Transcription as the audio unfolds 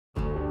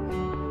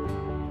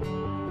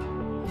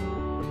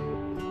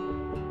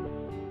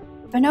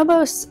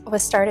Bonobos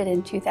was started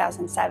in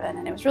 2007,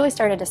 and it was really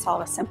started to solve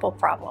a simple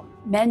problem.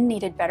 Men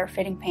needed better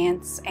fitting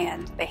pants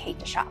and they hate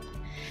to shop.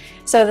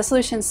 So the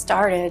solution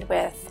started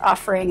with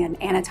offering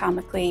an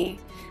anatomically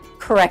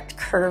correct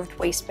curved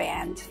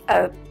waistband,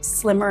 a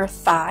slimmer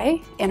thigh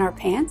in our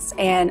pants,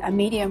 and a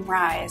medium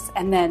rise,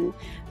 and then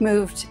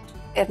moved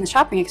in the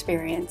shopping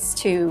experience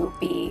to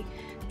be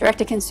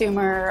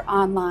direct-to-consumer,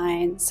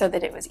 online, so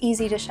that it was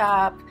easy to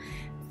shop,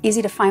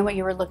 easy to find what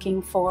you were looking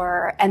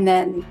for, and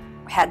then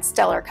had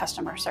stellar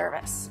customer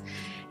service.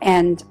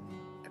 And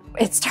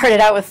it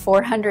started out with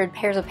 400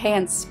 pairs of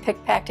pants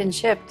picked, packed, and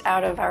shipped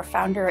out of our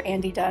founder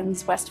Andy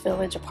Dunn's West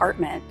Village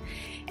apartment.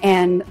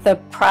 And the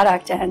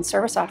product and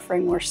service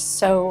offering were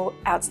so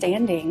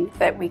outstanding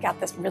that we got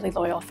this really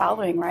loyal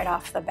following right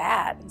off the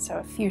bat. And so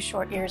a few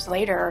short years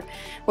later,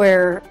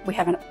 where we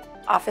have an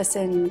office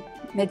in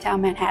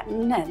Midtown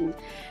Manhattan, and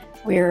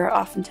we're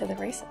off into the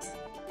races.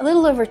 A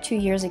little over 2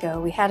 years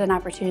ago, we had an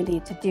opportunity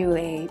to do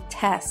a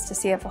test to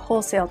see if a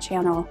wholesale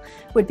channel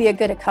would be a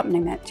good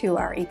accompaniment to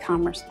our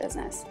e-commerce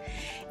business.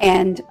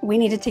 And we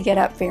needed to get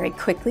up very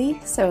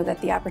quickly so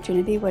that the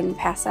opportunity wouldn't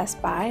pass us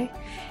by.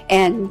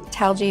 And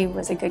TALG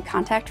was a good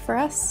contact for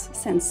us,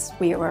 since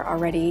we were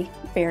already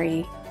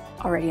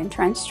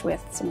entrenched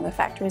with some of the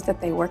factories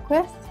that they work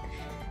with.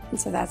 And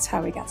so that's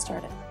how we got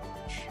started.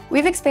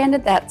 We've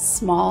expanded that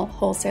small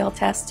wholesale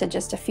test to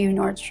just a few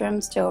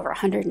Nordstroms to over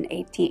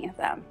 118 of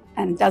them,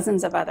 and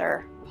dozens of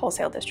other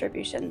wholesale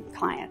distribution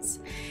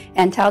clients.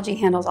 And TALG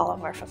handles all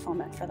of our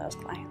fulfillment for those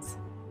clients.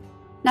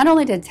 Not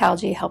only did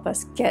TALG help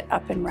us get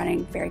up and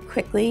running very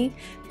quickly,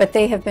 but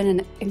they have been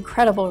an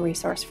incredible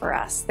resource for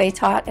us. They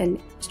taught a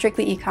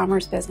strictly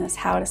e-commerce business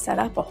how to set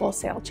up a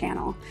wholesale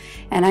channel.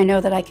 And I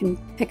know that I can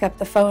pick up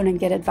the phone and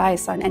get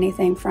advice on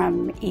anything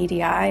from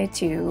EDI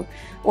to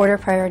order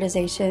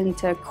prioritization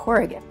to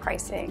corrugate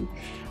pricing.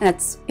 And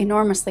it's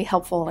enormously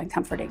helpful and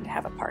comforting to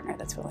have a partner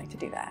that's willing to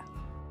do that.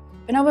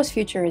 Bonobos'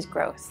 future is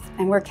growth,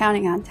 and we're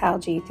counting on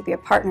TALG to be a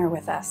partner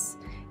with us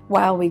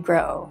while we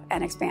grow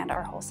and expand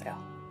our wholesale.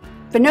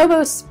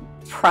 Bonobos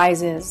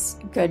prizes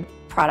good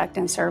product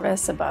and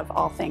service above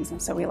all things,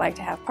 and so we like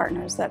to have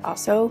partners that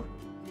also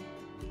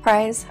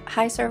prize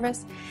high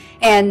service.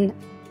 And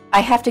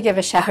I have to give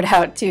a shout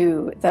out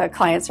to the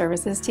client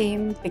services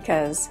team,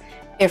 because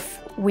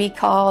if we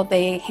call,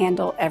 they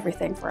handle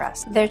everything for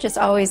us. They're just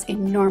always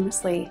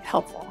enormously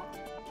helpful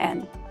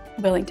and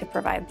willing to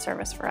provide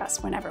service for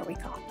us whenever we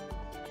call.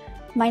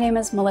 My name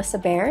is Melissa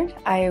Baird.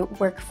 I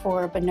work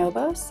for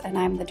Bonobos, and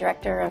I'm the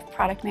Director of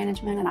Product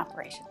Management and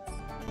Operations.